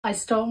I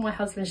stole my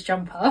husband's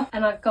jumper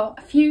and I've got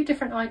a few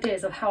different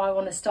ideas of how I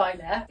want to style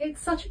it.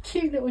 It's such a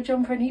cute little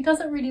jumper and he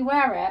doesn't really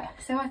wear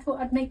it, so I thought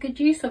I'd make good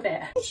use of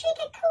it. Did she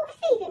get caught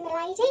thieving,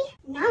 my lady?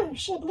 No,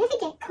 she'd never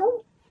get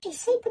caught. She's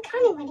super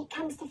cunning when it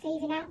comes to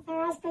thieving out of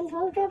her husband's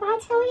wardrobe, I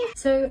tell you.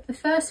 So the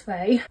first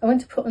way, I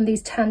want to put on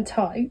these tan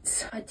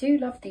tights. I do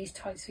love these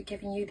tights for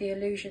giving you the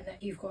illusion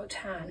that you've got a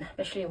tan,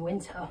 especially in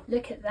winter.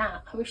 Look at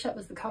that. I wish that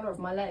was the colour of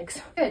my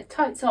legs. Good,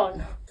 tights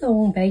on.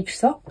 Long beige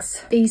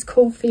socks. These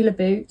cool feeler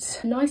boots.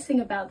 The nice thing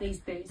about these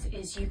boots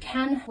is you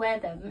can wear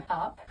them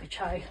up,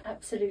 which I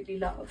absolutely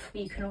love.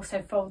 But you can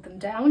also fold them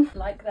down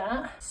like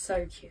that.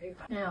 So cute.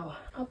 Now,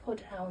 up or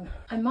down.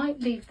 I might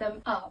leave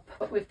them up,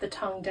 but with the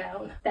tongue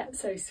down. That's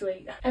so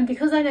sweet. And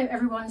because I know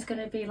everyone's going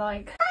to be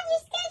like, aren't you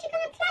scared you're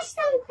going to flash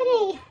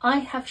somebody? I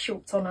have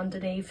shorts on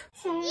underneath.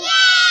 So, yeah!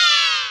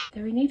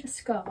 Do we need a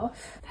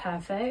scarf?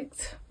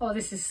 Perfect. Oh,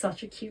 this is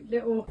such a cute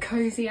little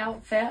cozy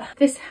outfit.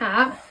 This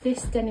hat,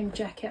 this denim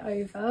jacket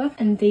over,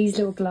 and these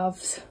little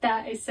gloves.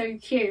 That is so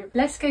cute.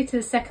 Let's go to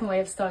the second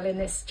way of styling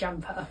this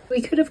jumper.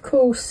 We could, of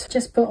course,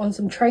 just put on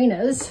some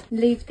trainers,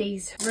 leave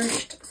these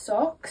ruched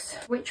socks,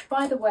 which,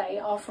 by the way,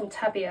 are from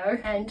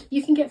Tabio, and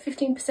you can get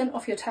 15%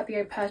 off your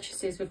Tabio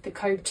purchases with the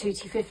code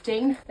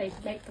TUTI15. They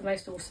make the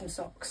most awesome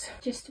socks.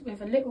 Just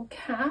with a little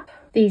cap.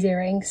 These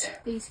earrings,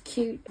 these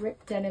cute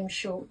ripped denim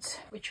shorts,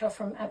 which are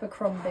from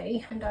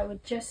Abercrombie, and I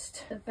would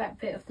just put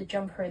that bit of the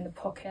jumper in the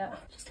pocket,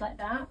 just like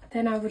that.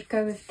 Then I would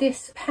go with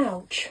this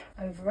pouch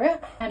over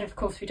it, and of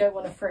course we don't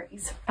want to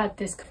freeze. I've had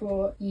this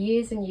for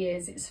years and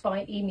years. It's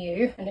by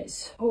Emu, and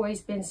it's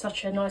always been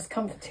such a nice,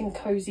 comforting,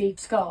 cozy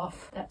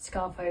scarf. That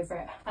scarf over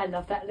it. I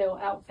love that little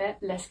outfit.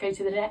 Let's go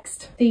to the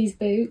next. These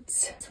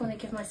boots. Just want to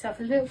give myself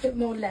a little bit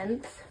more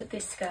length. Put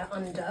this skirt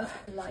under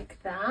like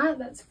that.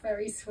 That's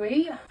very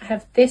sweet. I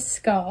have this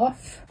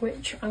scarf,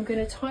 which I'm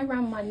going to tie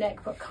around my neck,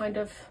 but kind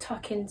of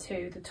tuck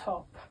into the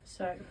top.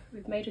 So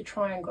we've made a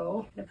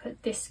triangle. I'm going to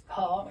put this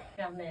part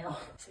down there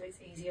so it's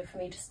easier for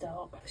me to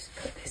start. Just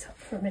put this up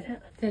for a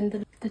minute.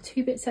 Then the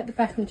two bits at the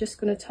back I'm just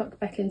going to tuck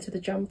back into the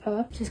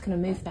jumper. Just going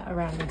to move that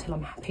around until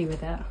I'm happy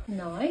with it.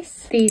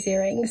 Nice. These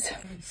earrings,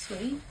 very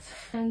sweet.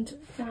 And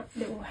that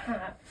little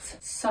hat,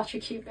 such a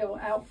cute little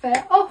outfit.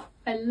 Oh,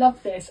 I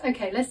love this.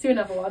 Okay, let's do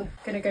another one. I'm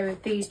gonna go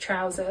with these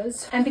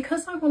trousers. And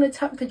because I want to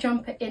tuck the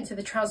jumper into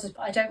the trousers,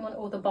 but I don't want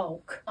all the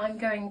bulk, I'm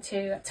going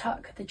to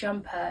tuck the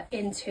jumper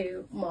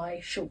into my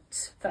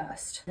shorts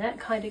first. That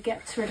kind of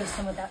gets rid of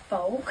some of that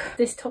bulk.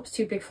 This top's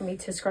too big for me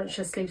to scrunch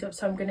the sleeves up,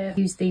 so I'm gonna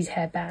use these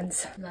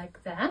hairbands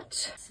like that.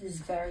 This is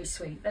very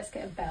sweet. Let's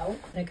get a belt.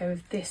 I'm gonna go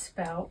with this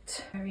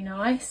belt. Very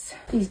nice.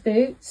 These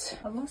boots,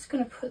 I was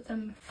gonna put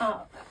them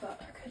up,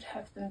 but I could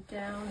have them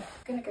down.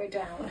 I'm gonna go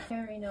down.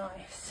 Very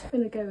nice. I'm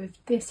gonna go with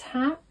this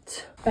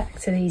hat. Back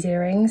to these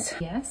earrings.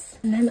 Yes.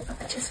 And then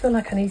I just feel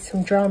like I need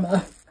some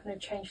drama. I'm going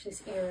to change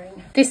this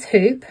earring. This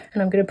hoop,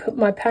 and I'm going to put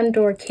my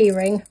Pandora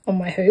keyring on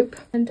my hoop.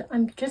 And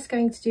I'm just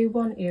going to do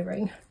one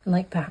earring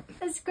like that.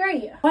 That's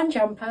great. One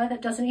jumper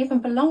that doesn't even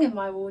belong in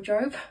my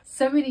wardrobe.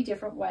 So many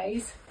different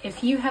ways.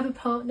 If you have a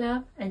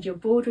partner and you're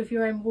bored with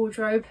your own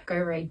wardrobe, go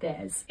raid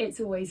theirs. It's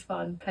always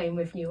fun playing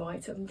with new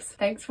items.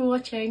 Thanks for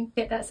watching.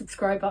 Hit that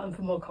subscribe button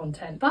for more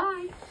content.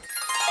 Bye.